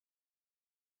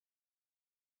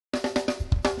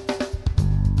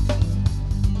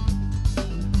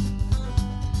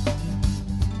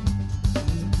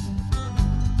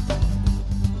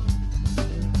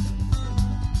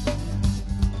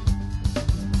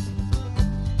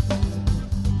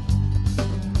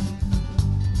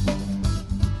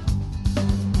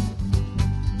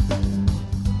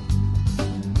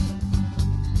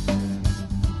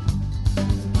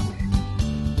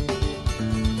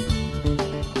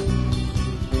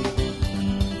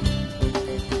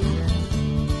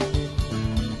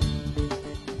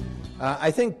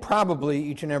I think probably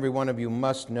each and every one of you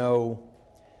must know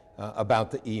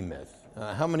about the E-Myth.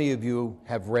 How many of you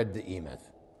have read the E-Myth?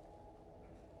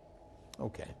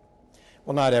 Okay.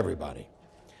 Well, not everybody.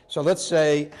 So let's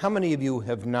say, how many of you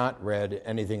have not read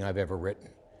anything I've ever written?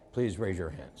 Please raise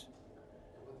your hands.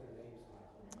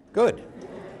 Good.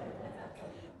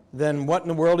 Then what in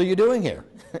the world are you doing here?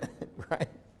 Right?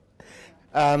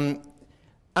 I'm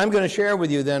going to share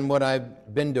with you then what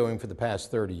I've been doing for the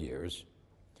past 30 years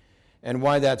and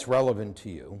why that's relevant to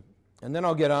you. And then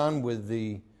I'll get on with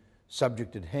the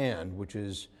subject at hand, which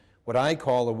is what I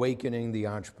call awakening the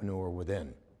entrepreneur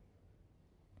within.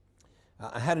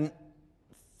 I had a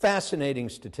fascinating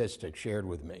statistic shared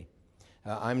with me.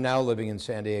 I'm now living in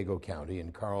San Diego County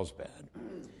in Carlsbad.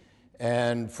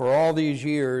 And for all these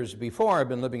years before, I've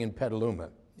been living in Petaluma,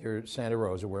 near Santa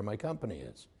Rosa, where my company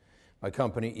is. My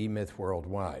company, E-Myth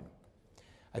Worldwide.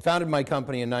 I founded my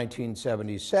company in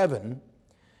 1977,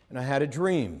 and I had a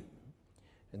dream.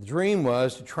 And the dream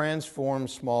was to transform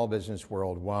small business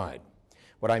worldwide.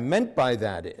 What I meant by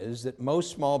that is that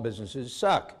most small businesses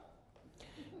suck.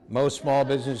 Most small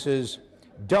businesses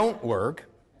don't work.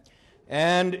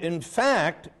 And in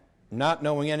fact, not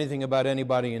knowing anything about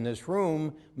anybody in this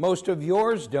room, most of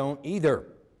yours don't either.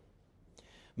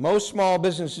 Most small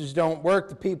businesses don't work.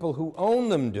 The people who own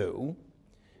them do,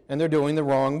 and they're doing the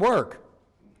wrong work.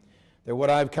 They're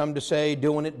what I've come to say,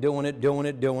 doing it,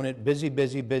 busy,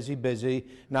 busy, busy, busy,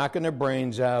 knocking their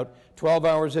brains out, 12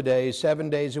 hours a day, 7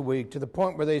 days a week, to the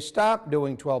point where they stop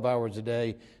doing 12 hours a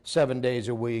day, 7 days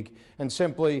a week, and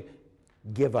simply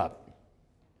give up.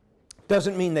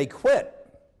 Doesn't mean they quit.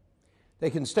 They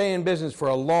can stay in business for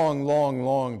a long, long,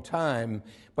 long time,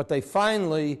 but they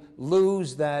finally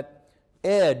lose that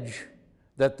edge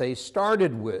that they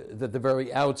started with at the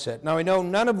very outset. Now, I know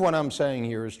none of what I'm saying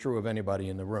here is true of anybody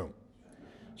in the room.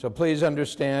 So please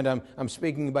understand, I'm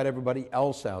speaking about everybody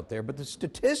else out there. But the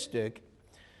statistic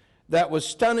that was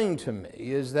stunning to me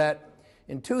is that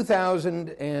in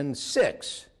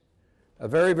 2006, a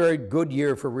very, very good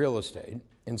year for real estate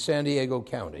in San Diego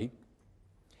County,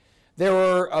 there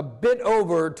were a bit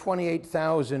over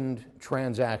 28,000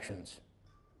 transactions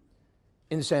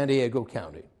in San Diego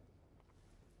County.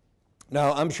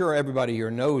 Now, I'm sure everybody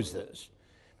here knows this.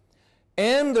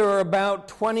 And there are about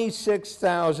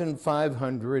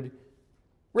 26,500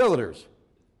 realtors.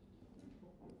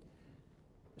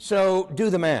 So do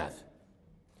the math.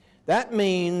 That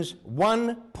means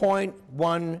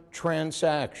 1.1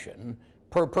 transaction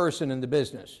per person in the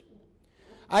business.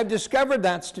 I've discovered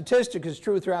that statistic is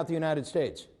true throughout the United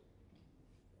States.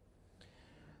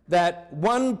 That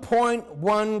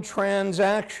 1.1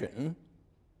 transaction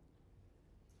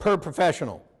per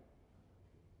professional.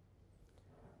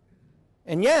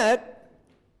 And yet,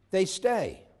 they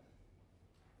stay.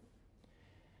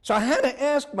 So I had to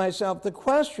ask myself the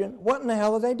question, what in the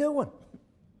hell are they doing?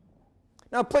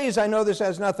 Now, please, I know this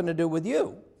has nothing to do with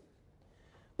you,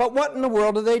 but what in the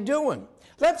world are they doing?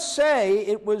 Let's say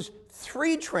it was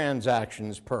 3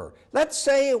 transactions per. Let's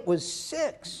say it was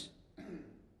 6.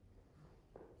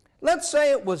 Let's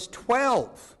say it was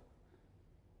 12.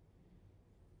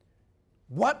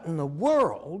 What in the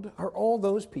world are all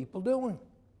those people doing?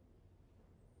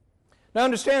 Now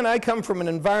understand, I come from an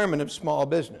environment of small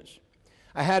business.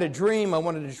 I had a dream. I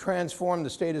wanted to transform the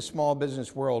state of small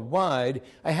business worldwide.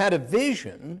 I had a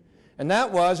vision, and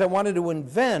that was I wanted to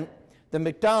invent the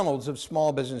McDonald's of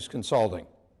small business consulting.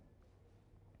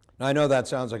 Now, I know that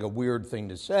sounds like a weird thing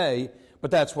to say,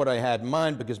 but that's what I had in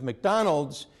mind, because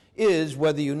McDonald's is,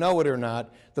 whether you know it or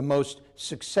not, the most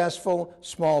successful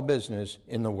small business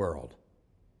in the world.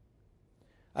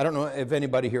 I don't know if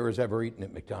anybody here has ever eaten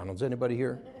at McDonald's. Anybody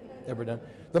here ever done?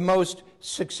 The most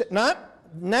success, not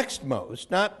next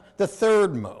most, not the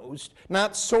third most,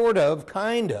 not sort of,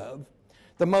 kind of,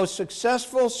 the most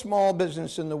successful small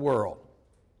business in the world.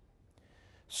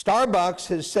 Starbucks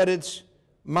has set its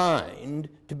mind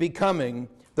to becoming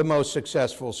the most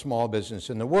successful small business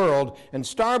in the world, and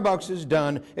Starbucks has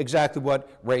done exactly what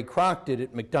Ray Kroc did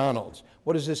at McDonald's.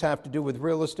 What does this have to do with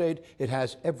real estate? It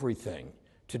has everything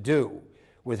to do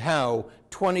with how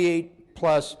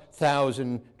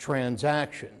 28,000+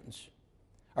 transactions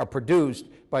are produced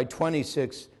by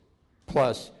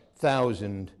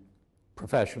 26,000+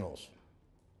 professionals.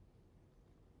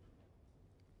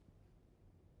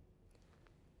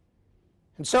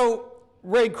 And so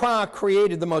Ray Kroc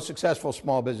created the most successful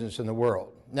small business in the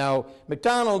world. Now,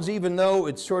 McDonald's, even though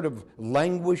it's sort of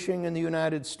languishing in the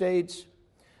United States,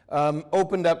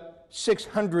 opened up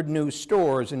 600 new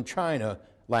stores in China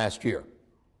last year.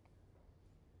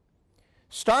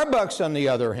 Starbucks, on the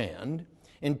other hand,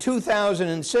 In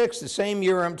 2006, the same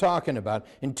year I'm talking about,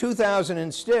 in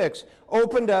 2006,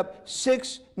 opened up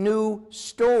 6 new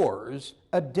stores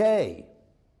a day.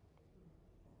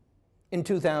 In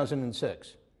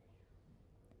 2006.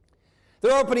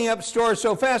 They're opening up stores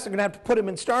so fast they're going to have to put them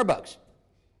in Starbucks.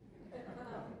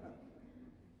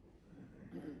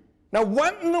 Now,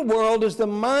 what in the world is the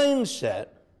mindset?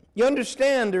 You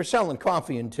understand they're selling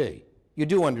coffee and tea. You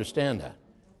do understand that.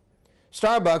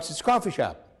 Starbucks is a coffee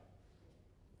shop.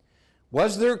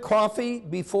 Was there coffee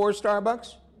before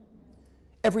Starbucks?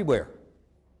 Everywhere.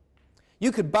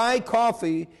 You could buy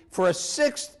coffee for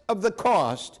 1/6 of the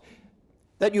cost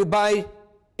that you buy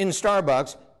in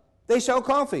Starbucks. They sell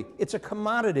coffee. It's a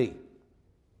commodity.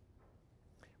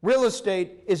 Real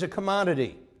estate is a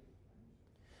commodity.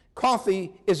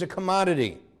 Coffee is a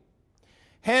commodity.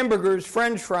 Hamburgers,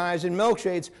 French fries, and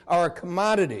milkshakes are a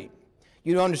commodity.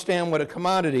 You don't understand what a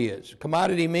commodity is. A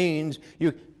commodity means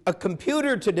a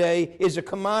computer today is a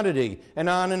commodity, and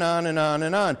on and on and on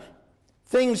and on.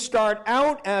 Things start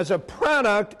out as a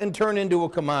product and turn into a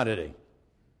commodity.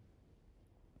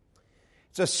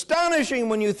 It's astonishing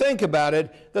when you think about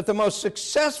it that the most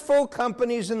successful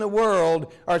companies in the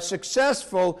world are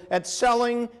successful at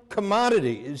selling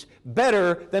commodities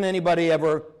better than anybody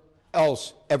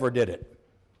else ever did it.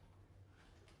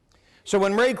 So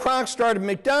when Ray Kroc started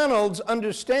McDonald's,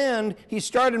 understand he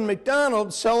started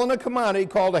McDonald's selling a commodity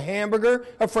called a hamburger,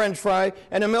 a French fry,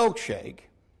 and a milkshake.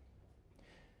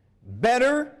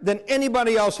 Better than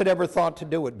anybody else had ever thought to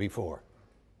do it before.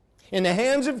 In the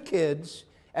hands of kids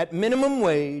at minimum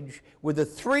wage with a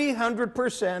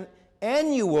 300%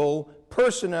 annual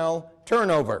personnel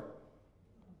turnover.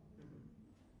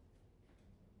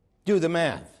 Do the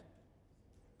math.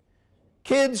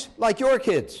 Kids like your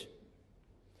kids,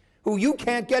 who you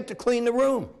can't get to clean the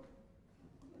room.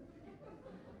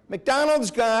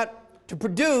 McDonald's got to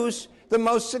produce the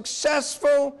most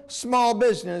successful small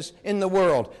business in the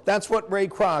world. That's what Ray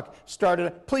Kroc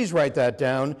started. Please write that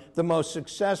down. The most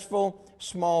successful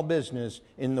small business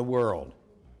in the world.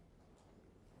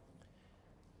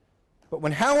 But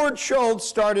when Howard Schultz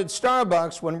started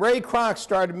Starbucks, when Ray Kroc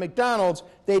started McDonald's,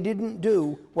 they didn't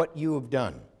do what you have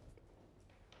done.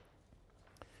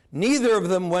 Neither of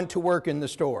them went to work in the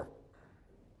store.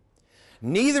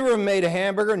 Neither of them made a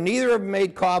hamburger, neither of them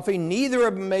made coffee, neither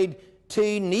of them made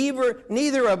tea,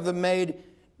 neither of them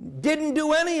didn't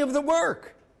do any of the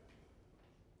work.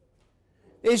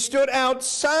 They stood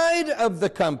outside of the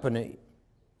company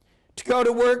to go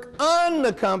to work on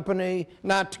the company,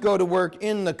 not to go to work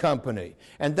in the company.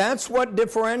 And that's what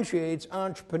differentiates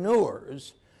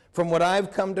entrepreneurs from what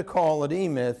I've come to call at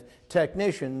eMyth,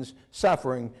 technicians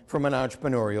suffering from an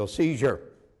entrepreneurial seizure.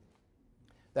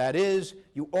 That is,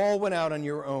 you all went out on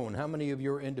your own. How many of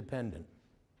you are independent?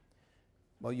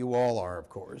 Well, you all are, of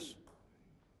course.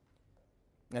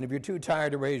 And if you're too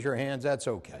tired to raise your hands, that's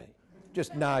okay.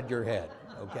 Just nod your head,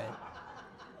 okay?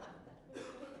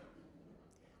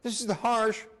 This is the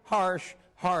harsh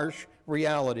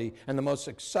reality and the most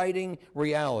exciting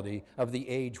reality of the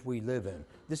age we live in.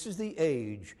 This is the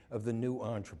age of the new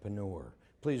entrepreneur.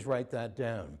 Please write that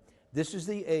down. This is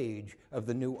the age of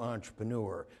the new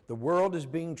entrepreneur. The world is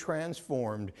being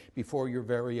transformed before your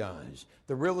very eyes.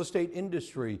 The real estate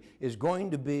industry is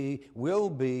going to be, will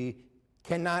be,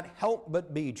 cannot help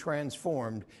but be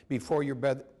transformed before your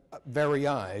very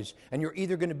eyes. And you're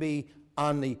either going to be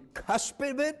on the cusp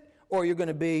of it or you're going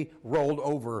to be rolled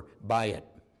over by it.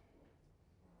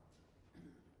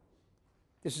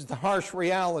 This is the harsh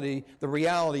reality, the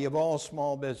reality of all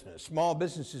small business. Small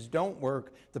businesses don't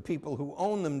work, the people who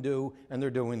own them do, and they're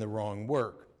doing the wrong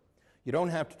work. You don't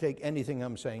have to take anything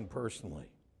I'm saying personally,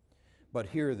 but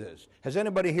hear this. Has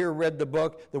anybody here read the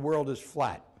book, The World is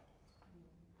Flat?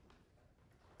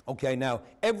 Okay, now,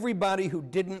 everybody who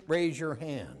didn't raise your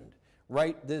hand,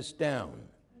 write this down.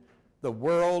 The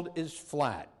World is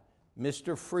Flat.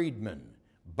 Mr. Friedman,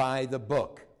 buy the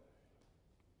book.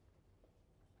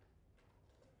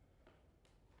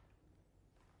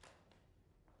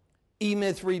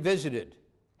 eMyth Revisited.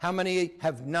 How many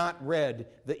have not read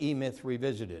the eMyth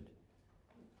Revisited?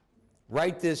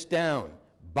 Write this down.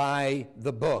 Buy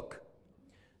the book.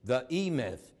 The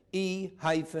eMyth, E-M-Y-T-H,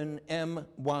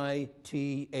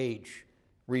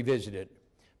 Revisited.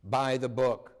 Buy the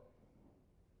book.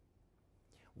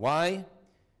 Why?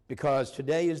 Because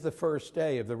today is the first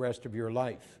day of the rest of your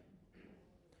life.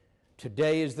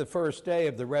 Today is the first day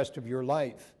of the rest of your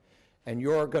life. And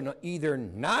you're going to either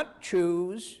not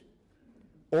choose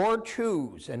or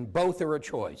choose, and both are a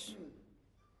choice.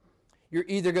 You're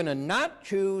either going to not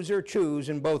choose or choose,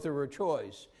 and both are a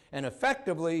choice. And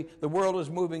effectively, the world is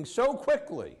moving so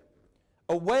quickly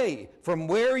away from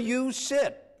where you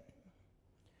sit,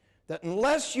 that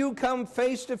unless you come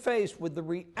face to face with the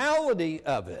reality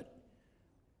of it,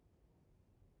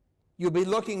 you'll be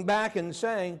looking back and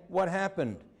saying, what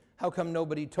happened? How come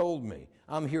nobody told me?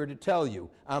 I'm here to tell you.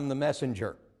 I'm the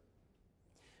messenger.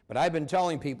 But I've been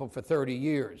telling people for 30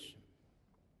 years.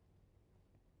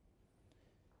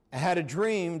 I had a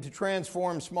dream to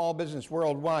transform small business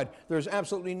worldwide. There's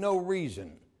absolutely no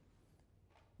reason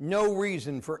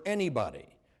for anybody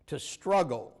to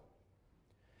struggle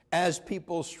as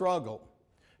people struggle,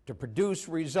 to produce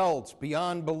results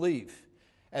beyond belief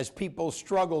as people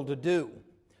struggle to do.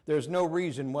 There's no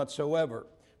reason whatsoever,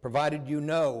 provided you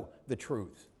know the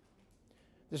truth.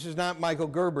 This is not Michael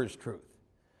Gerber's truth.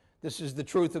 This is the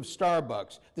truth of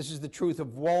Starbucks. This is the truth of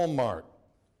Walmart.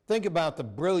 Think about the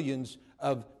brilliance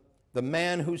of the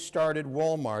man who started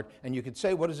Walmart, and you could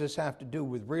say, what does this have to do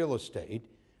with real estate?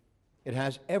 It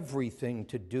has everything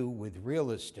to do with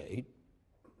real estate.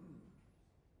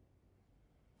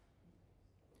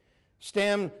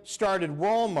 Stam started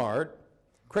Walmart,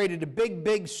 created a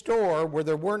big store where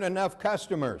there weren't enough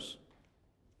customers,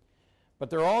 but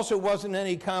there also wasn't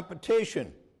any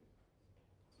competition.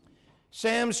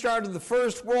 Sam started the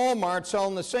first Walmart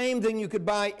selling the same thing you could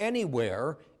buy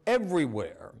anywhere,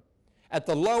 everywhere, at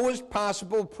the lowest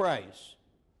possible price.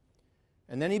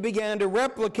 And then he began to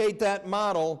replicate that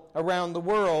model around the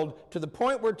world to the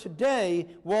point where today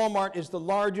Walmart is the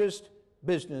largest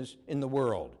business in the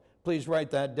world. Please write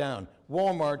that down.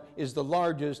 Walmart is the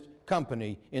largest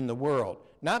company in the world.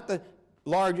 Not the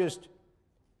largest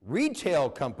retail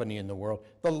company in the world,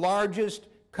 the largest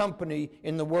company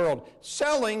in the world,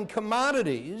 selling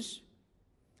commodities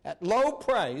at low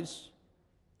price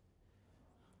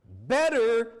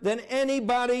better than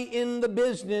anybody in the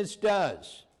business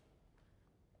does.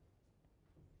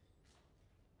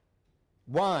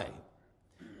 Why?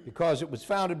 Because it was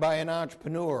founded by an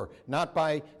entrepreneur, not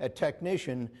by a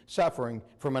technician suffering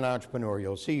from an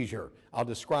entrepreneurial seizure. I'll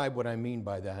describe what I mean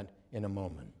by that in a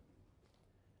moment.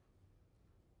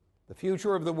 The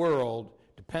future of the world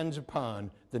depends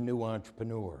upon the new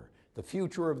entrepreneur. The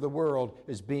future of the world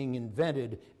is being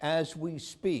invented as we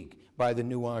speak by the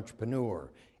new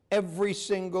entrepreneur. Every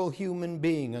single human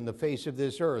being on the face of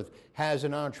this earth has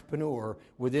an entrepreneur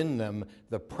within them.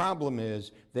 The problem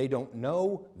is they don't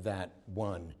know that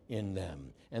one in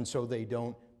them, and so they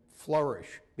don't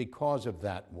flourish because of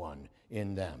that one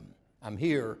in them. I'm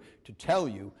here to tell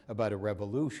you about a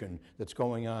revolution that's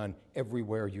going on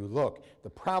everywhere you look. The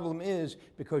problem is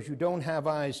because you don't have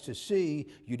eyes to see,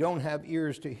 you don't have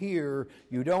ears to hear,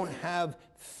 you don't have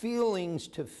feelings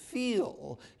to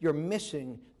feel, you're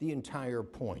missing the entire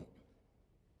point.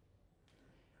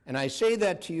 And I say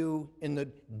that to you in the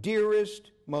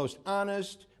dearest, most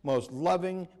honest, most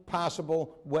loving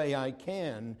possible way I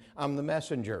can. I'm the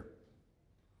messenger.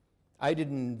 I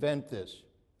didn't invent this.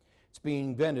 It's being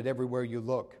invented everywhere you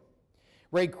look.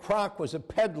 Ray Kroc was a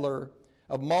peddler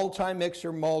of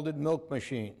multi-mixer molded milk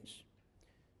machines.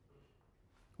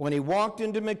 When he walked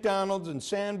into McDonald's in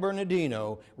San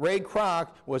Bernardino, Ray Kroc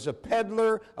was a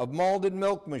peddler of molded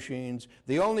milk machines.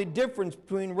 The only difference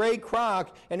between Ray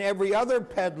Kroc and every other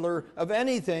peddler of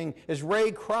anything is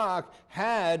Ray Kroc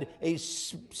had a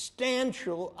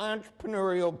substantial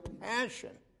entrepreneurial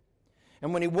passion.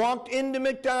 And when he walked into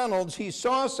McDonald's, he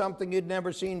saw something he'd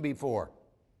never seen before.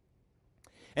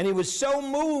 And he was so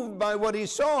moved by what he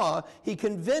saw, he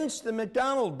convinced the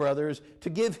McDonald brothers to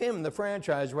give him the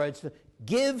franchise rights to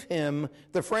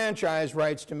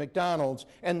McDonald's,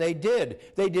 and they did.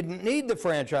 They didn't need the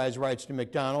franchise rights to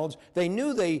McDonald's. They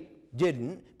knew they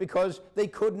didn't because they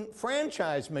couldn't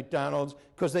franchise McDonald's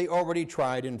because they already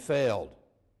tried and failed.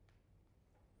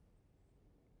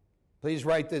 Please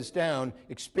write this down.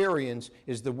 Experience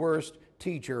is the worst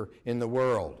teacher in the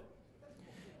world.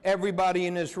 Everybody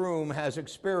in this room has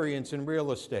experience in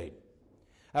real estate.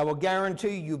 I will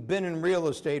guarantee you've been in real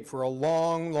estate for a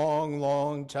long, long,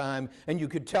 long time, and you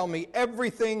could tell me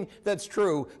everything that's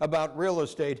true about real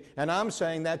estate, and I'm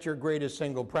saying that's your greatest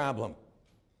single problem.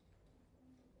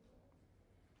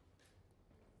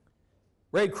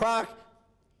 Ray Kroc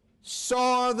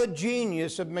saw the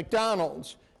genius of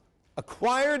McDonald's,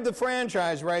 acquired the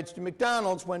franchise rights to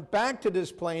McDonald's, went back to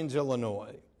Des Plaines,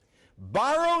 Illinois,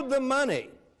 borrowed the money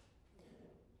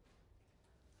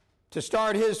to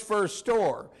start his first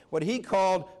store, what he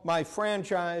called my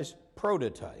franchise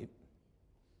prototype,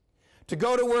 to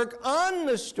go to work on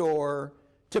the store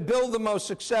to build the most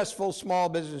successful small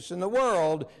business in the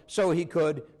world so he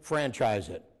could franchise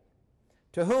it.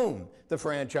 To whom? The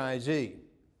franchisee.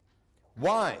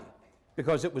 Why?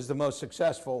 Because it was the most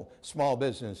successful small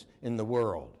business in the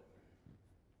world.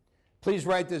 Please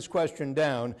write this question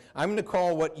down. I'm going to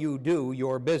call what you do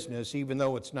your business, even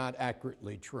though it's not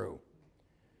accurately true.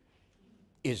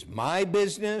 Is my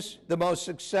business the most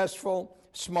successful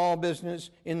small business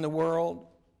in the world?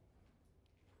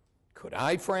 Could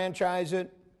I franchise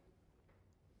it?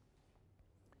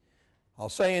 I'll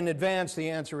say in advance the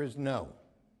answer is no.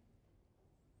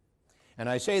 And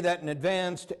I say that in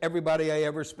advance to everybody I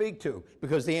ever speak to,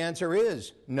 because the answer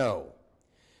is no.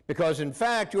 Because in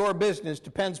fact, your business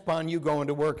depends upon you going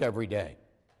to work every day.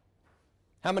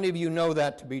 How many of you know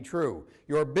that to be true?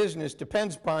 Your business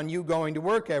depends upon you going to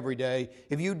work every day.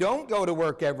 If you don't go to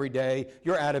work every day,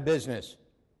 you're out of business.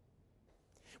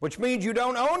 Which means you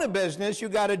don't own a business, you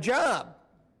got a job.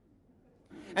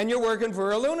 And you're working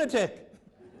for a lunatic.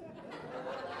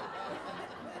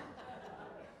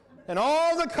 And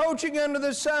all the coaching under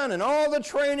the sun and all the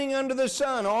training under the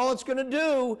sun, all it's going to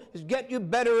do is get you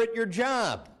better at your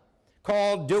job.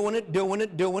 Called doing it,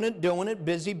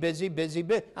 busy, busy, busy,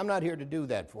 busy. I'm not here to do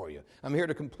that for you. I'm here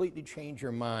to completely change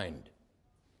your mind.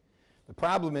 The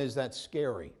problem is that's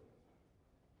scary.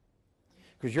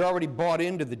 Because you're already bought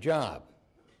into the job.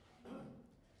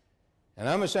 And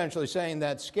I'm essentially saying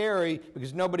that's scary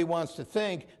because nobody wants to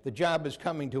think the job is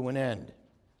coming to an end.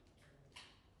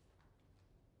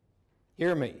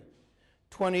 Hear me.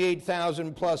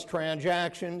 28,000 plus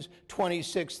transactions,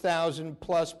 26,000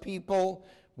 plus people,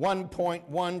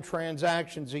 1.1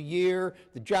 transactions a year.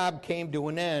 The job came to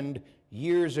an end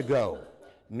years ago.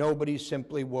 Nobody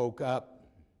simply woke up.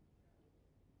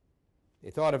 They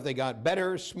thought if they got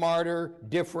better, smarter,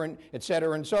 different,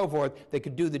 etc. and so forth, they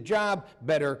could do the job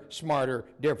better, smarter,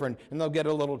 different. And they'll get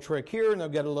a little trick here, and they'll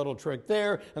get a little trick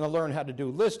there, and they'll learn how to do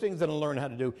listings, and they'll learn how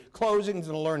to do closings, and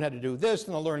they'll learn how to do this,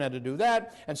 and they'll learn how to do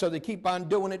that. And so they keep on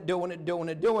doing it,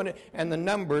 and the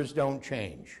numbers don't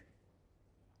change.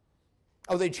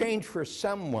 Oh, they change for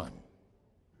someone.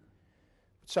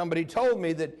 Somebody told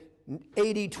me that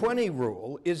 80-20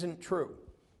 rule isn't true.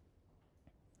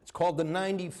 It's called the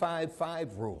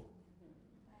 95-5 rule.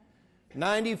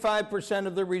 95%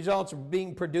 of the results are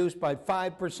being produced by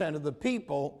 5% of the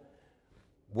people.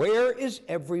 Where is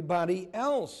everybody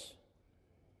else?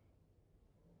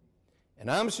 And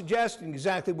I'm suggesting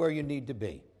exactly where you need to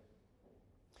be,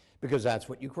 because that's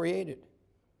what you created.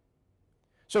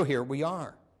 So here we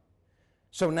are.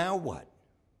 So now what?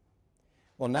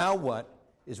 Well, now what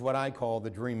is what I call the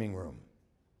dreaming room.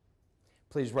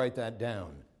 Please write that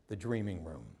down, the dreaming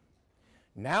room.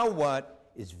 Now what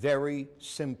is very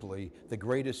simply the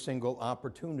greatest single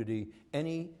opportunity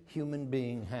any human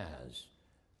being has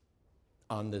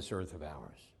on this earth of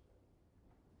ours.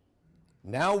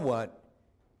 Now what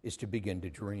is to begin to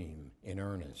dream in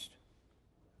earnest.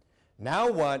 Now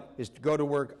what is to go to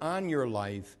work on your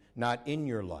life, not in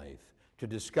your life, to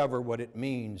discover what it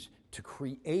means to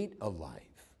create a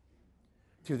life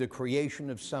through the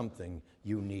creation of something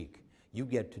unique. You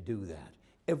get to do that.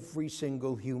 Every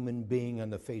single human being on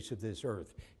the face of this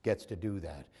earth gets to do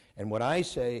that. And what I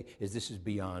say is this is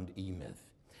beyond E-Myth.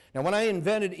 Now, when I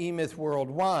invented E-Myth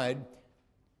Worldwide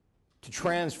to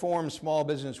transform small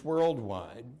business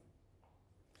worldwide,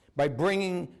 by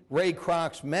bringing Ray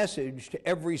Kroc's message to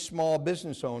every small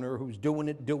business owner who's doing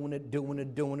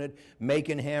it,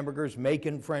 making hamburgers,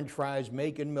 making French fries,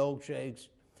 making milkshakes,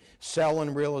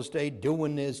 selling real estate,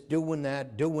 doing this, doing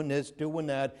that, doing this, doing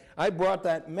that. I brought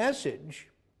that message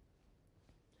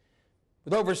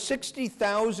with over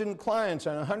 60,000 clients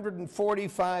in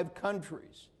 145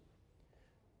 countries,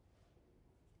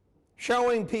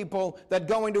 showing people that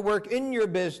going to work in your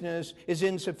business is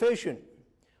insufficient.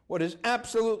 What is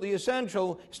absolutely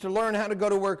essential is to learn how to go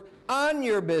to work on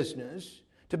your business,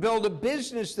 to build a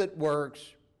business that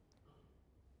works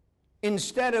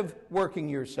instead of working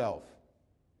yourself.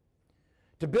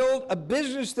 To build a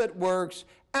business that works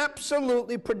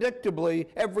absolutely predictably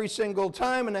every single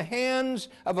time in the hands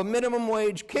of a minimum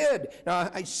wage kid. Now,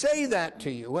 I say that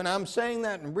to you, and I'm saying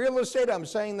that in real estate, I'm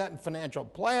saying that in financial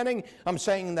planning, I'm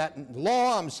saying that in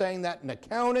law, I'm saying that in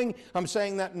accounting, I'm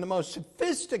saying that in the most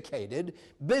sophisticated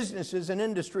businesses and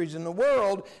industries in the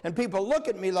world, and people look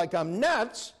at me like I'm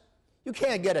nuts. You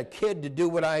can't get a kid to do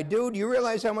what I do. Do you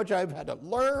realize how much I've had to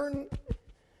learn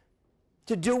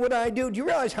to do what I do? Do you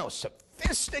realize how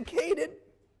sophisticated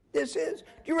this is? Do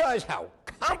you realize how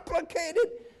complicated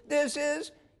this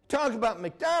is? Talk about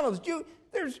McDonald's.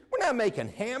 We're not making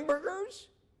hamburgers.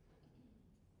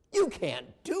 You can't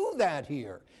do that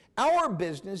here. Our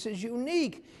business is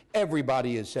unique,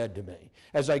 everybody has said to me,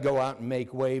 as I go out and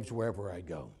make waves wherever I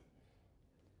go.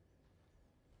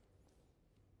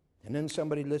 And then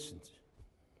somebody listens.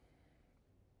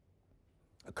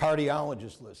 A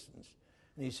cardiologist listens,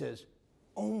 and he says,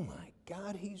 "Oh my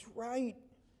God, he's right.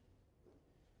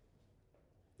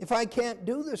 If I can't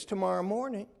do this tomorrow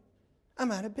morning,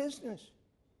 I'm out of business.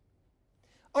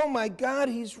 Oh my God,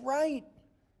 he's right.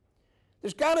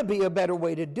 There's got to be a better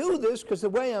way to do this because the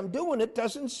way I'm doing it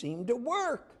doesn't seem to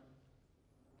work.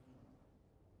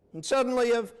 And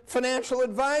suddenly a financial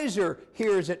advisor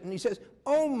hears it and he says,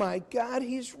 oh my God,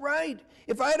 he's right.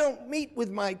 If I don't meet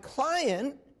with my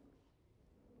client,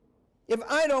 if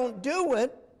I don't do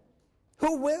it,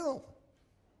 who will?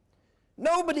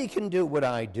 Nobody can do what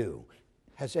I do.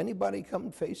 Has anybody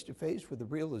come face to face with the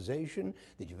realization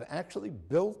that you've actually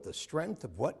built the strength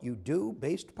of what you do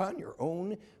based upon your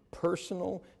own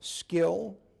personal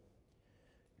skill,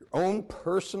 your own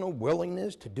personal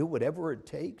willingness to do whatever it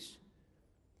takes,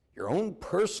 your own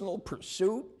personal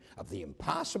pursuit of the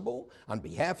impossible on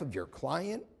behalf of your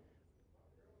client?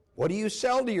 What do you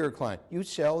sell to your client? You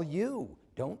sell you,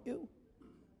 don't you?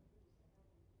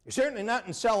 You're certainly not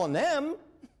in selling them.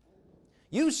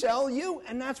 You sell you,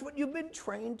 and that's what you've been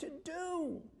trained to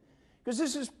do. Because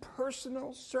this is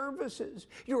personal services.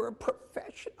 You're a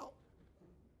professional.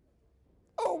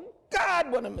 Oh,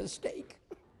 God, what a mistake.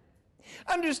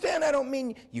 Understand, I don't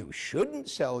mean you shouldn't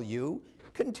sell you.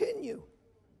 Continue.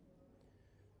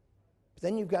 But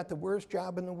then you've got the worst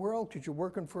job in the world because you're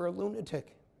working for a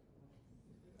lunatic.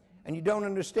 And you don't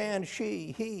understand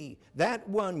she, he, that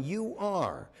one you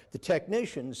are, the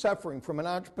technician suffering from an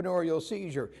entrepreneurial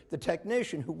seizure, the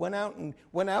technician who went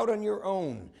out on your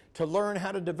own to learn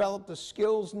how to develop the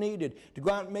skills needed, to go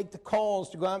out and make the calls,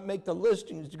 to go out and make the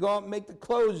listings, to go out and make the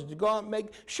closes, to go out and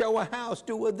show a house,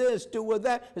 do with this, do with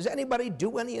that. Does anybody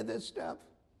do any of this stuff?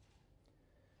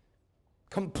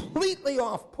 Completely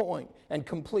off point and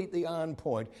completely on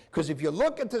point. Because if you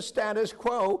look at the status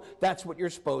quo, that's what you're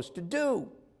supposed to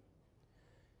do.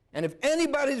 And if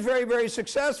anybody's very, very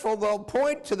successful, they'll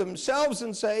point to themselves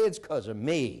and say, it's because of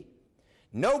me.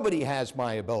 Nobody has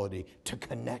my ability to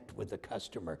connect with the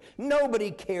customer.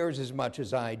 Nobody cares as much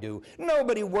as I do.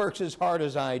 Nobody works as hard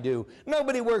as I do.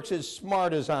 Nobody works as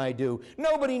smart as I do.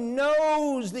 Nobody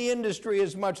knows the industry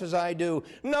as much as I do.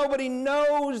 Nobody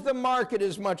knows the market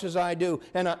as much as I do.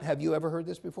 And have you ever heard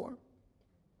this before?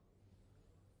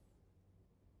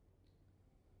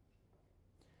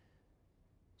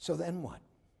 So then what?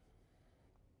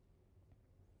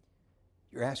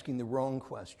 You're asking the wrong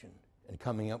question and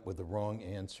coming up with the wrong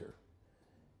answer.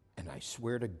 And I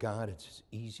swear to God, it's as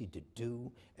easy to do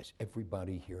as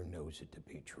everybody here knows it to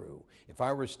be true. If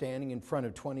I were standing in front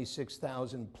of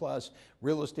 26,000 plus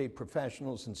real estate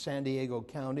professionals in San Diego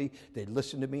County, they'd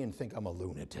listen to me and think I'm a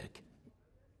lunatic.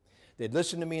 They'd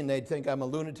listen to me and they'd think I'm a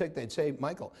lunatic. They'd say,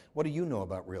 Michael, what do you know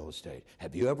about real estate?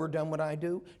 Have you ever done what I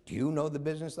do? Do you know the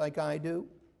business like I do?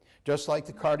 Just like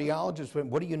the cardiologist went,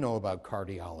 what do you know about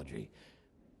cardiology?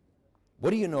 What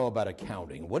do you know about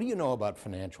accounting? What do you know about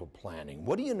financial planning?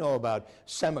 What do you know about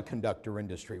semiconductor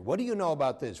industry? What do you know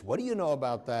about this? What do you know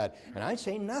about that? And I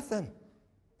say nothing.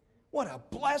 What a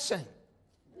blessing.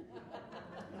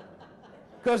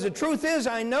 Because the truth is,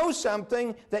 I know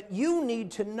something that you need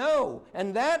to know,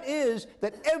 and that is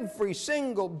that every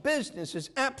single business is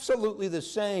absolutely the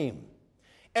same.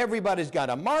 Everybody's got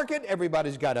to market,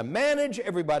 everybody's got to manage,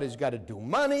 everybody's got to do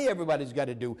money, everybody's got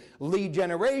to do lead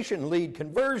generation, lead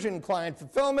conversion, client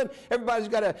fulfillment, everybody's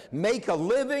got to make a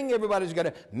living, everybody's got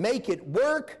to make it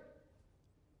work.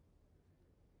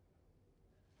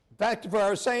 In fact, if I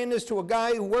was saying this to a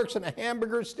guy who works in a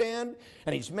hamburger stand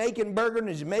and he's making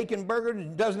burgers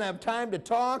and doesn't have time to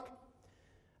talk,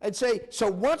 I'd say, so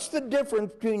what's the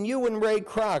difference between you and Ray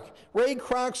Kroc? Ray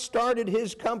Kroc started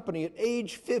his company at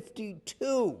age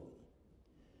 52.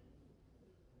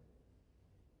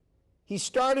 He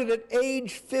started at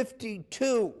age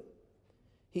 52.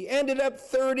 He ended up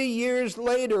 30 years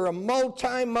later a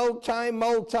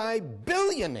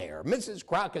multi-billionaire. Mrs.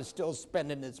 Kroc is still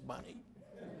spending his money.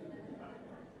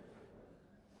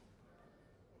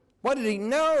 What did he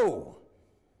know?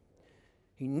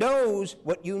 He knows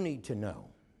what you need to know.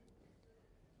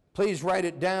 Please write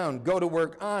it down. Go to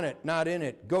work on it, not in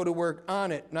it. Go to work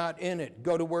on it, not in it.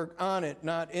 Go to work on it,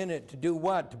 not in it. To do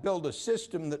what? To build a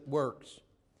system that works.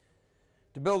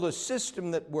 To build a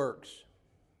system that works.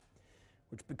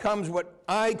 Which becomes what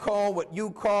I call, what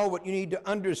you call, what you need to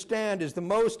understand is the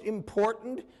most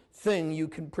important thing you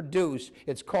can produce.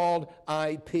 It's called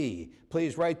IP.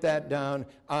 Please write that down,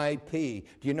 IP.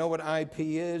 Do you know what IP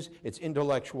is? It's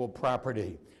intellectual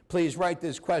property. Please write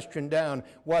this question down.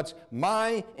 What's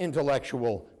my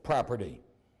intellectual property?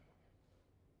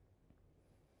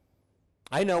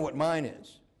 I know what mine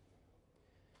is.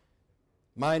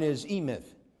 Mine is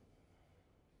E-Myth.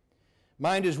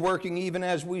 Mine is working even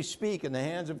as we speak in the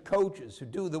hands of coaches who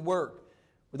do the work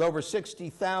with over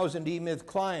 60,000 eMyth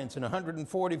clients in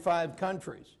 145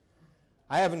 countries.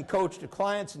 I haven't coached a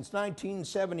client since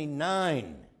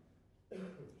 1979.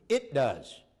 It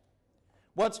does.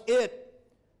 What's it?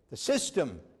 The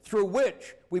system through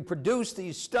which we produce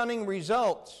these stunning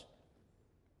results.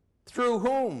 Through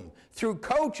whom? Through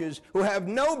coaches who have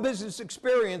no business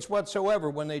experience whatsoever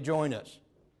when they join us.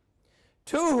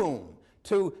 To whom?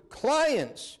 To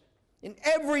clients in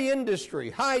every industry,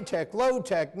 high-tech,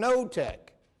 low-tech,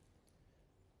 no-tech.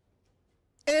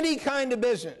 Any kind of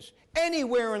business,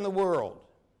 anywhere in the world,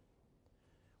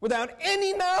 without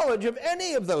any knowledge of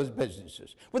any of those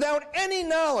businesses, without any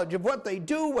knowledge of what they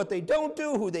do, what they don't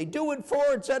do, who they do it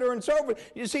for, etc. and so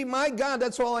forth. You see, my God,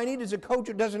 that's all I need is a coach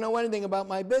who doesn't know anything about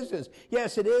my business.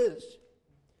 Yes, it is.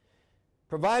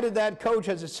 Provided that coach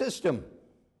has a system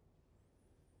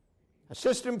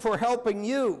for helping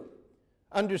you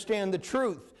understand the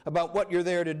truth about what you're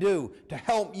there to do, to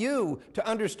help you to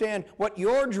understand what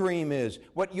your dream is,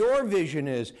 what your vision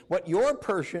is, what your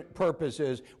purpose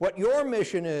is, what your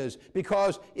mission is.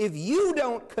 Because if you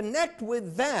don't connect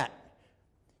with that,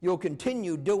 you'll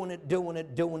continue doing it,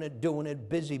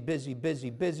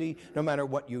 busy, no matter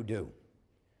what you do.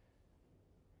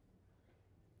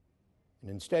 And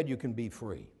instead, you can be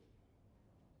free.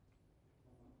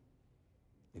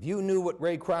 If you knew what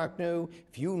Ray Kroc knew,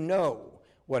 if you know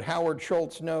what Howard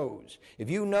Schultz knows, if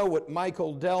you know what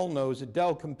Michael Dell knows at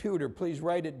Dell Computer, please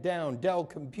write it down, Dell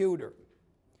Computer.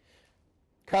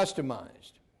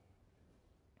 Customized,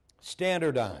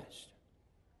 standardized,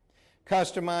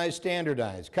 customized,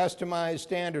 standardized, customized,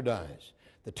 standardized.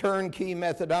 The turnkey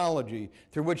methodology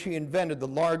through which he invented the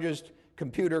largest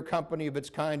computer company of its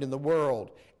kind in the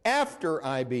world, after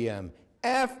IBM,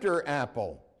 after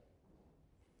Apple.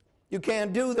 You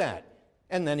can't do that.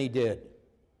 And then he did.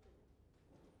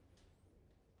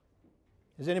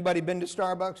 Has anybody been to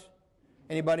Starbucks?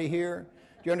 Anybody here?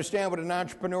 Do you understand what an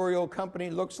entrepreneurial company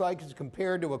looks like as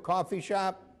compared to a coffee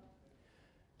shop?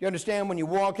 Do you understand when you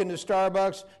walk into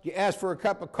Starbucks, you ask for a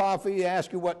cup of coffee, they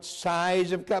ask you what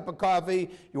size of cup of coffee.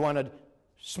 You want a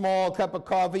small cup of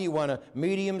coffee, you want a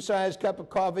medium-sized cup of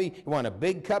coffee, you want a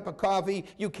big cup of coffee.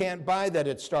 You can't buy that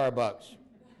at Starbucks.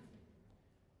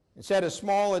 Instead of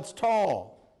small, it's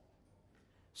tall.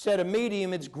 Instead of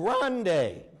medium, it's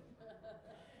grande.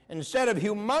 Instead of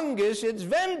humongous, it's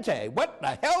venti. What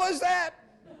the hell is that?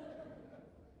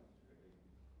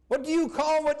 What do you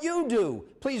call what you do?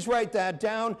 Please write that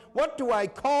down. What do I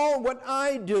call what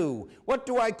I do? What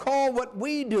do I call what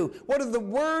we do? What are the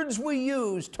words we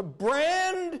use to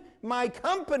brand my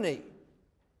company?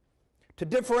 To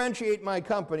differentiate my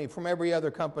company from every other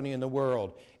company in the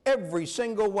world. Every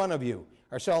single one of you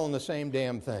are selling the same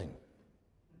damn thing.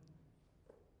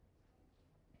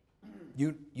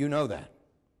 You know that.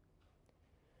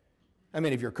 I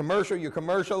mean, if you're commercial, you're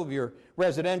commercial. If you're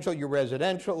residential, you're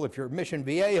residential. If you're Mission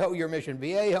Viejo, you're Mission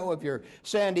Viejo. If you're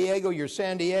San Diego, you're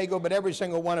San Diego. But every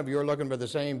single one of you are looking for the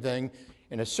same thing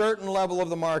in a certain level of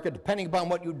the market, depending upon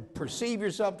what you perceive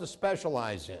yourself to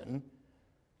specialize in.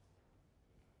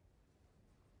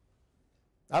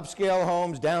 Upscale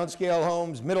homes, downscale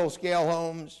homes, middle-scale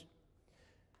homes,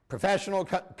 professional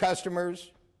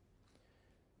customers,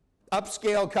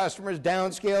 upscale customers,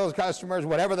 downscale customers,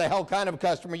 whatever the hell kind of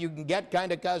customer you can get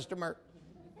kind of customer.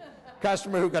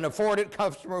 Customer who can afford it,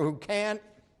 customer who can't.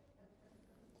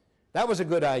 That was a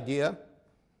good idea.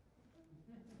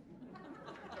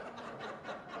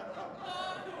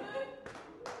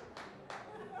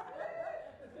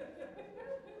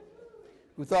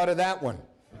 Who thought of that one?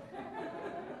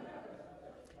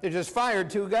 They just fired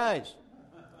 2 guys,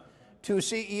 2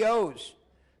 CEOs.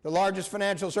 The largest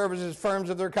financial services firms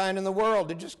of their kind in the world.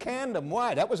 They just canned them.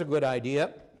 Why? That was a good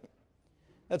idea.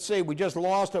 Let's say we just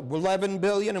lost $11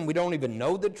 billion and we don't even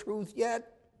know the truth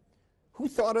yet. Who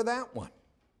thought of that one?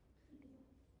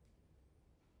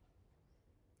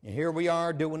 And here we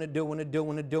are doing it,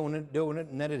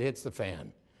 and then it hits the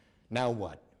fan. Now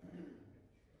what?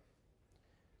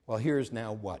 Well, here's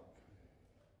now what.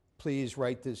 Please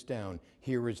write this down.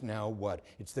 Here is now what.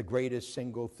 It's the greatest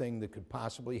single thing that could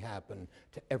possibly happen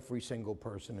to every single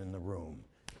person in the room.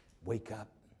 Wake up.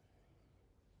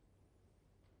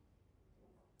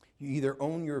 You either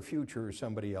own your future or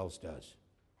somebody else does.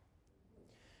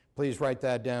 Please write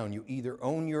that down. You either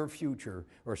own your future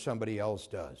or somebody else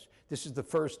does. This is the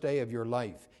first day of your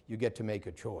life. You get to make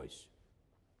a choice.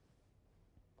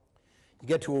 You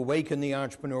get to awaken the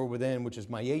entrepreneur within, which is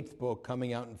my 8th book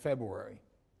coming out in February.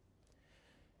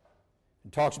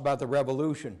 It talks about the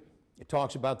revolution. It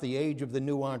talks about the age of the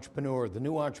new entrepreneur. The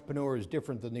new entrepreneur is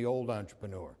different than the old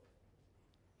entrepreneur.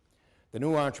 The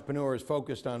new entrepreneur is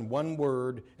focused on one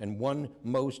word and one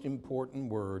most important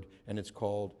word, and it's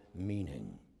called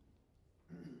meaning.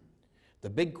 The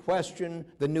big question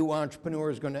the new entrepreneur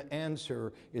is going to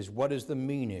answer is, what is the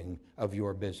meaning of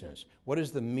your business? What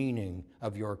is the meaning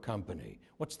of your company?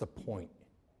 What's the point?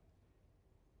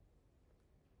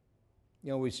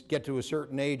 You know, we get to a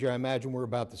certain age, I imagine we're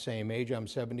about the same age. I'm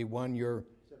 71, you're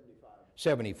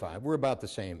 75. We're about the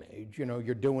same age. You know,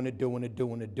 you're doing it,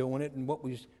 and what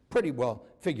we pretty well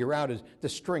figure out is the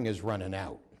string is running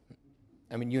out.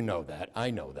 I mean, you know that. I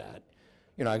know that.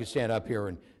 You know, I can stand up here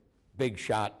and big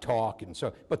shot talk and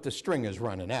so, but the string is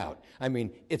running out. I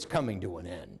mean, it's coming to an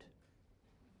end.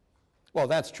 Well,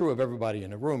 that's true of everybody in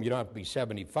the room. You don't have to be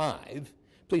 75.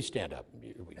 Please stand up.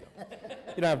 Here we go.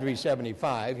 You don't have to be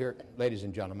 75 here, ladies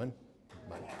and gentlemen.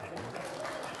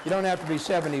 You don't have to be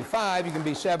 75. You can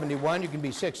be 71. You can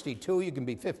be 62. You can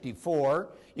be 54.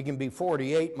 You can be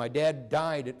 48. My dad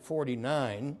died at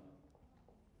 49.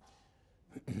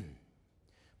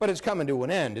 But it's coming to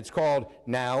an end. It's called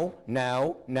now.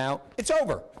 It's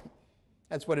over.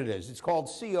 That's what it is. It's called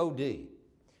COD.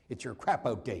 It's your crap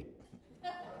out date.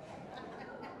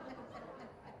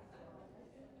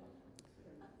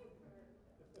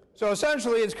 So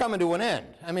essentially, it's coming to an end.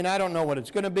 I mean, I don't know what it's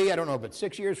going to be. I don't know if it's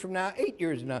 6 years from now, 8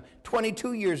 years from now,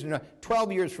 22 years from now,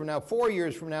 12 years from now, 4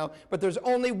 years from now. But there's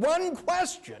only one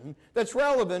question that's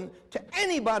relevant to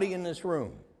anybody in this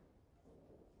room.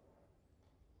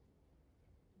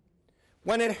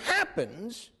 When it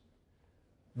happens,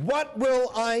 what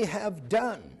will I have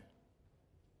done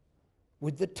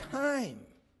with the time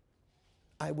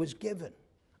I was given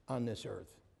on this earth?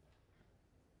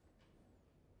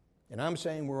 And I'm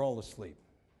saying we're all asleep.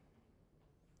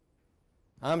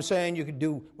 I'm saying you can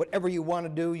do whatever you want to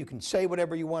do, you can say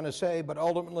whatever you want to say, but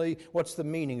ultimately, what's the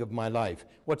meaning of my life?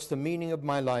 What's the meaning of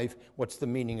my life? What's the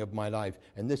meaning of my life?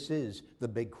 And this is the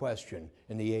big question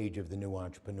in the age of the new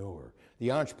entrepreneur.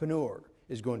 The entrepreneur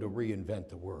is going to reinvent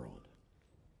the world.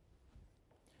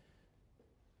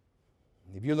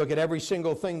 If you look at every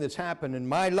single thing that's happened in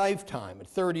my lifetime at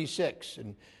 36,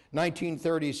 in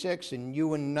 1936, and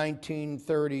you in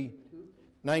 1930,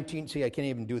 see, I can't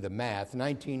even do the math,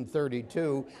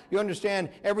 1932, you understand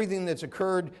everything that's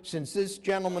occurred since this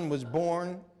gentleman was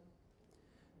born,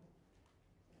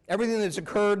 everything that's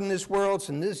occurred in this world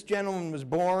since this gentleman was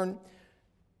born.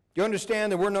 You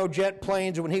understand there were no jet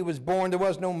planes when he was born. There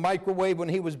was no microwave when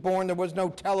he was born. There was no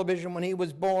television when he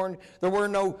was born. There were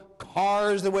no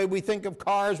cars the way we think of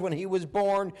cars when he was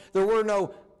born. There were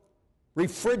no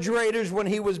refrigerators when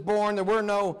he was born. There were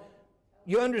no,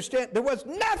 you understand, there was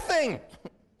nothing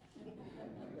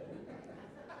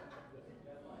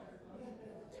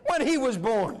when he was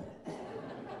born.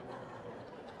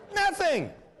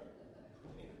 Nothing.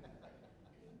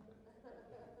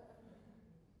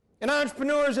 And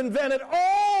entrepreneurs invented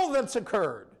all that's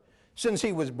occurred since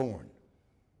he was born.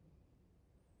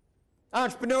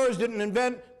 Entrepreneurs didn't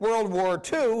invent World War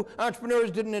II.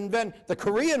 Entrepreneurs didn't invent the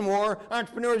Korean War.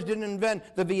 Entrepreneurs didn't invent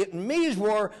the Vietnamese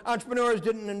War. Entrepreneurs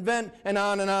didn't invent, and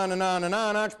on and on and on and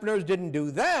on. Entrepreneurs didn't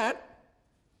do that.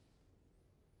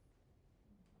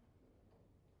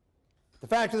 The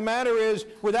fact of the matter is,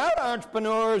 without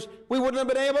entrepreneurs, we wouldn't have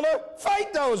been able to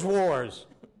fight those wars,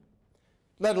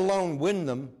 let alone win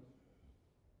them.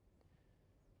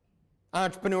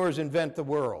 Entrepreneurs invent the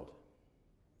world.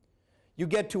 You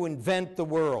get to invent the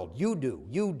world. You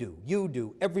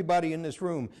do. Everybody in this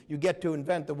room, you get to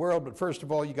invent the world, but first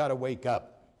of all, you got to wake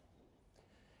up.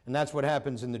 And that's what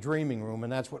happens in the dreaming room,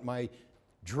 and that's what my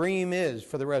dream is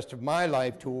for the rest of my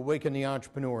life, to awaken the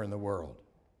entrepreneur in the world.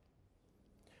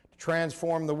 To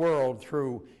transform the world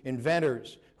through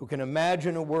inventors who can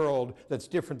imagine a world that's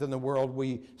different than the world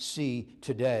we see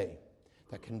today.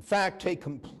 That can, in fact, take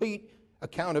complete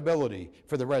accountability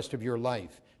for the rest of your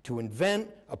life, to invent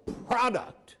a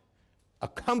product, a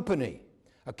company,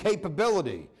 a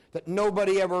capability that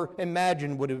nobody ever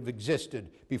imagined would have existed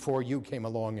before you came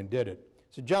along and did it.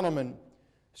 It's a gentleman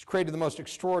who's created the most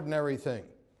extraordinary thing.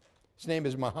 His name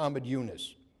is Muhammad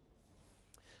Yunus.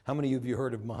 How many of you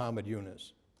heard of Muhammad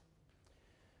Yunus?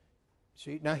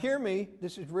 See, now hear me,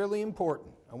 this is really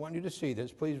important. I want you to see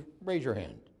this. Please raise your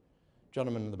hand.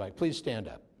 Gentleman in the back, please stand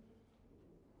up.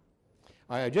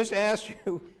 I just asked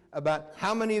you about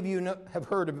how many of you have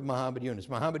heard of Muhammad Yunus.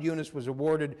 Muhammad Yunus was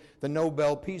awarded the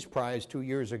Nobel Peace Prize 2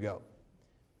 years ago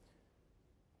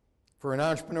for an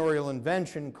entrepreneurial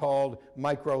invention called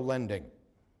micro-lending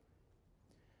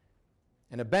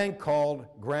and a bank called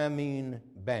Grameen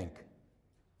Bank.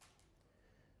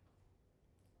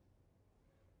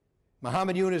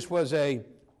 Muhammad Yunus was a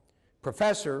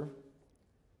professor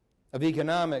of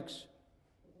economics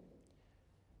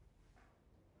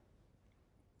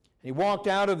He walked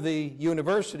out of the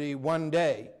university one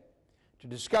day to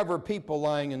discover people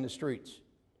lying in the streets.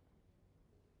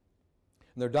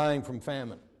 And they're dying from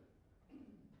famine.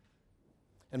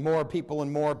 And more people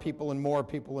and more people and more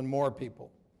people and more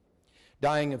people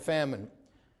dying of famine,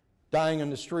 dying in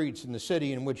the streets in the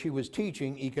city in which he was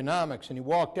teaching economics. And he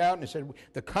walked out and he said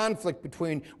the conflict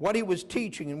between what he was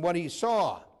teaching and what he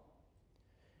saw.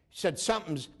 He said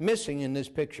something's missing in this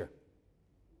picture.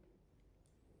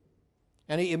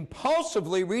 And he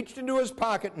impulsively reached into his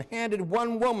pocket and handed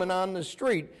one woman on the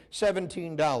street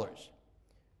 $17.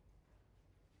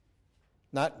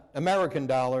 Not American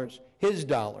dollars, his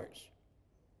dollars.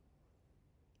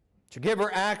 To give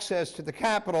her access to the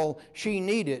capital she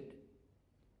needed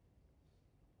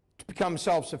to become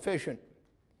self-sufficient.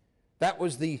 That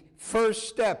was the first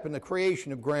step in the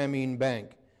creation of Grameen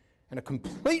Bank, and a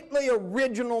completely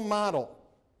original model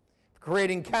for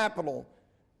creating capital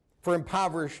for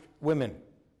impoverished women.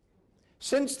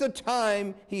 Since the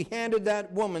time he handed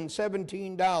that woman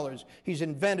 $17, he's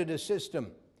invented a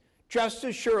system, just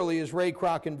as surely as Ray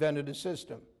Kroc invented a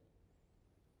system.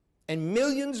 And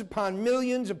millions upon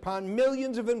millions upon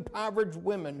millions of impoverished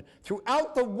women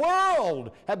throughout the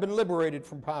world have been liberated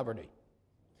from poverty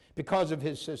because of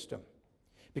his system,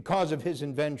 because of his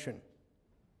invention.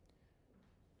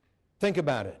 Think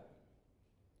about it.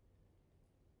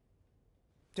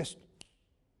 Just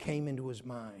came into his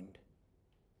mind.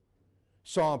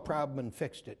 Saw a problem and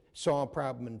fixed it. Saw a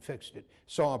problem and fixed it.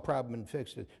 Saw a problem and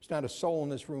fixed it. There's not a soul in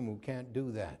this room who can't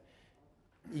do that.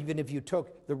 Even if you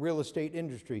took the real estate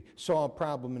industry, saw a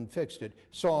problem and fixed it,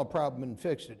 saw a problem and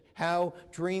fixed it. How?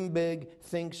 Dream big,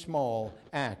 think small,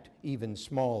 act even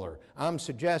smaller. I'm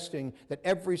suggesting that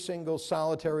every single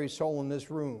solitary soul in this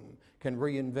room can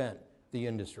reinvent the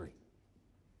industry.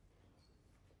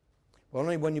 Well,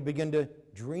 only when you begin to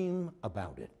dream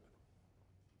about it.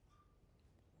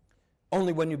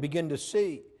 Only when you begin to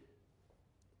see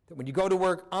that when you go to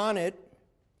work on it,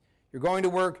 you're going to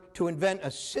work to invent a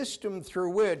system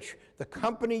through which the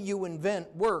company you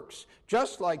invent works,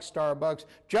 just like Starbucks,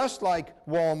 just like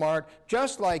Walmart,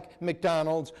 just like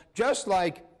McDonald's, just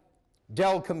like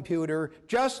Dell Computer,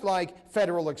 just like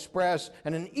Federal Express.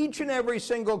 And in each and every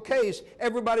single case,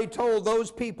 everybody told those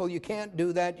people, you can't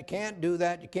do that, you can't do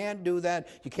that, you can't do that,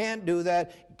 you can't do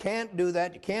that, you can't do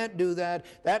that, you can't do that.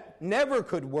 That never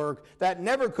could work, that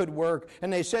never could work.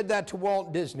 And they said that to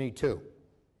Walt Disney too.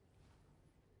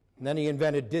 And then he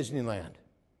invented Disneyland.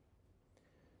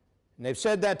 And they've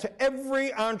said that to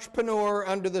every entrepreneur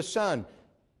under the sun.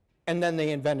 And then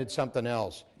they invented something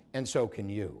else. And so can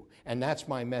you. And that's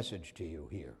my message to you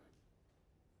here.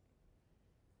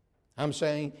 I'm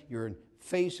saying you're in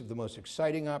face of the most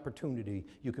exciting opportunity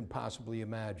you can possibly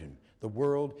imagine. The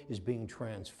world is being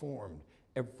transformed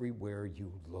everywhere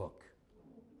you look.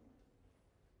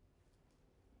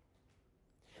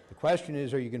 The question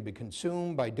is, are you going to be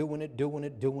consumed by doing it,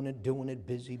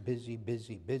 busy, busy,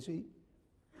 busy, busy?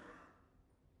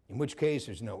 In which case,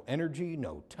 there's no energy,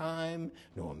 no time,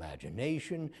 no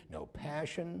imagination, no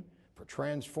passion for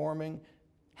transforming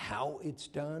how it's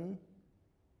done?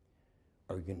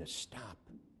 Or are you going to stop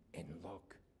and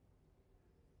look?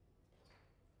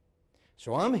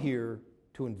 So I'm here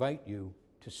to invite you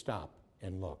to stop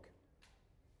and look.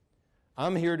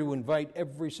 I'm here to invite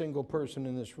every single person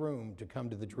in this room to come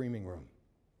to the Dreaming Room.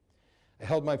 I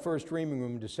held my first Dreaming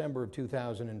Room in December of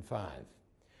 2005.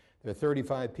 There are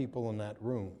 35 people in that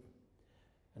room.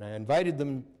 And I invited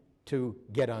them to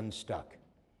get unstuck.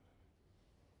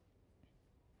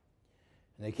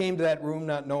 And they came to that room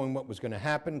not knowing what was going to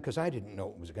happen, because I didn't know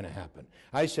what was going to happen.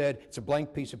 I said, it's a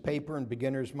blank piece of paper in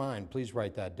beginner's mind. Please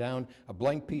write that down. A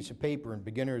blank piece of paper in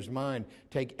beginner's mind.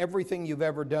 Take everything you've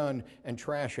ever done and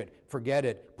trash it. Forget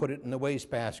it. Put it in the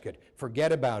wastebasket.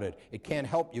 Forget about it. It can't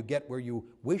help you get where you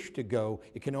wish to go.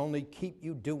 It can only keep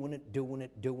you doing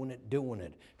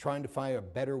it, trying to find a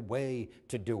better way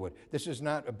to do it. This is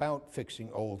not about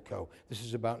fixing old co. This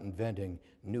is about inventing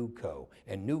new co.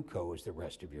 And new co is the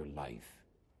rest of your life.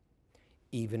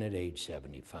 Even at age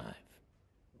 75.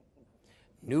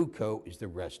 NewCo is the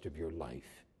rest of your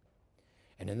life.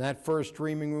 And in that first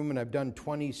Dreaming Room, and I've done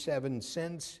 27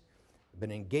 since, I've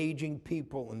been engaging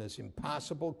people in this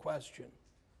impossible question.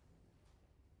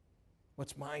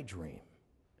 What's my dream?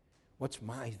 What's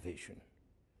my vision?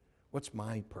 What's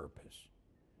my purpose?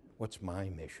 What's my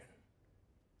mission?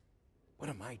 What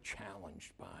am I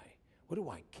challenged by? What do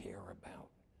I care about?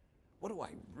 What do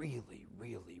I really,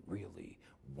 really, really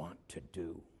want to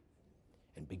do?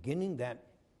 And beginning that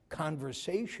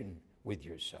conversation with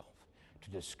yourself to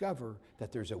discover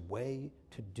that there's a way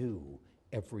to do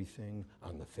everything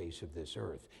on the face of this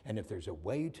earth. And if there's a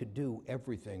way to do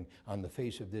everything on the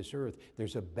face of this earth,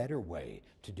 there's a better way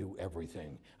to do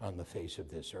everything on the face of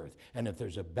this earth. And if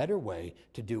there's a better way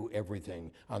to do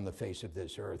everything on the face of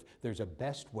this earth, there's a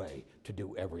best way to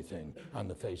do everything on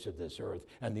the face of this earth.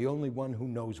 And the only one who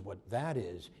knows what that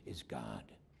is God.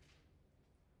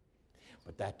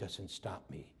 But that doesn't stop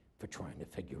me for trying to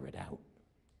figure it out.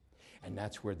 And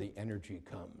that's where the energy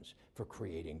comes for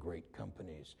creating great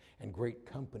companies. And great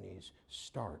companies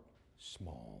start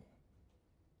small.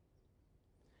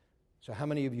 So how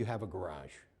many of you have a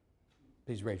garage?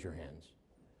 Please raise your hands.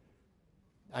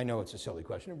 I know it's a silly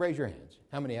question. Raise your hands.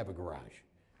 How many have a garage?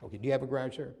 Okay, do you have a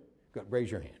garage, sir? Good,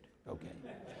 raise your hand. Okay.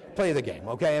 Play the game,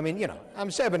 okay? I mean, you know, I'm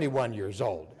 71 years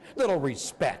old. Little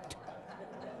respect.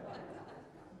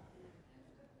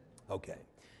 Okay.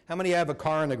 How many have a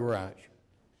car in the garage?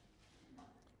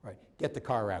 Right, get the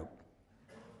car out.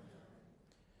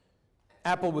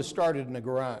 Apple was started in a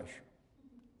garage.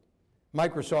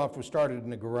 Microsoft was started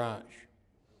in a garage.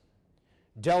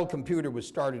 Dell Computer was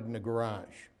started in a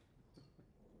garage.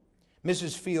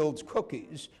 Mrs. Fields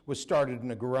Cookies was started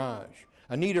in a garage.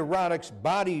 Anita Roddick's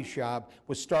Body Shop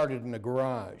was started in a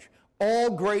garage. All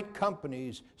great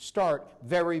companies start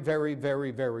very, very,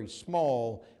 very, very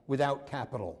small without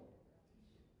capital.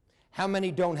 How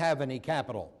many don't have any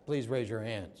capital? Please raise your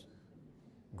hands.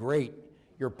 Great.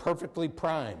 You're perfectly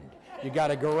primed. You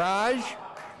got a garage,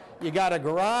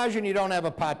 and you don't have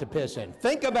a pot to piss in.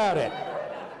 Think about it.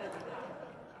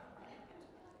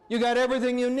 You got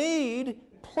everything you need,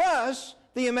 plus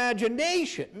the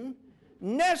imagination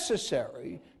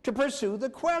necessary to pursue the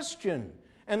question.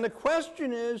 And the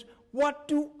question is, what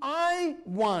do I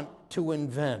want to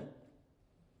invent?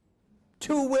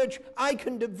 To which I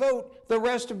can devote the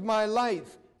rest of my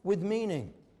life with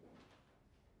meaning.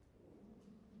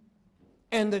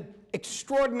 And the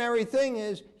extraordinary thing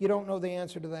is, you don't know the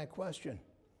answer to that question.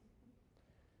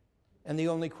 And the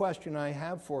only question I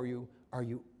have for you, are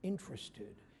you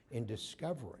interested in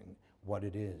discovering what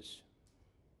it is?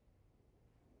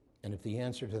 And if the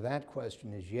answer to that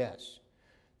question is yes,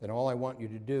 then all I want you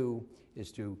to do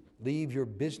is to leave your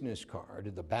business card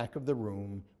at the back of the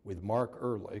room with Mark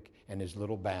Ehrlich and his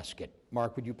little basket.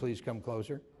 Mark, would you please come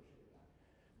closer?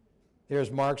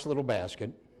 There's Mark's little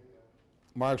basket.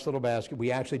 Mark's little basket. We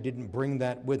actually didn't bring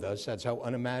that with us. That's how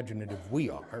unimaginative we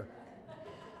are.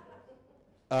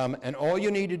 And all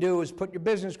you need to do is put your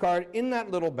business card in that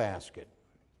little basket.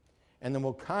 And then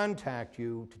we'll contact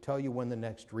you to tell you when the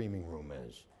next dreaming room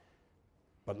is.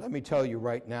 But let me tell you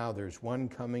right now, there's one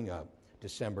coming up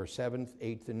December 7th,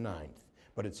 8th, and 9th,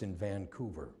 but it's in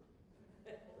Vancouver.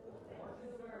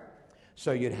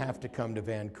 So you'd have to come to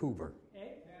Vancouver.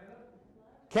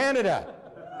 Canada!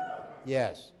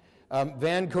 Yes.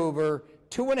 Vancouver,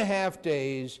 2.5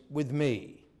 days with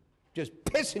me, just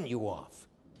pissing you off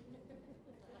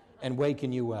and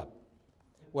waking you up.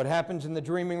 What happens in the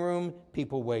dreaming room?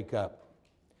 People wake up.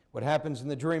 What happens in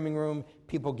the dreaming room?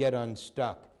 People get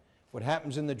unstuck. What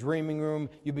happens in the dreaming room,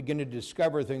 you begin to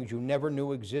discover things you never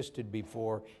knew existed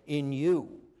before in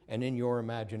you and in your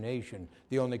imagination.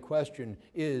 The only question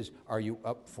is, are you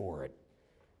up for it?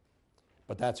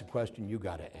 But that's a question you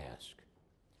got to ask.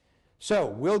 So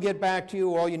we'll get back to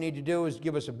you. All you need to do is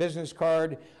give us a business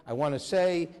card. I want to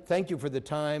say thank you for the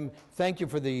time. Thank you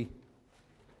for the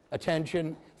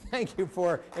attention. Thank you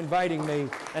for inviting me,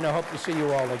 and I hope to see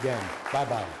you all again.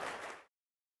 Bye-bye.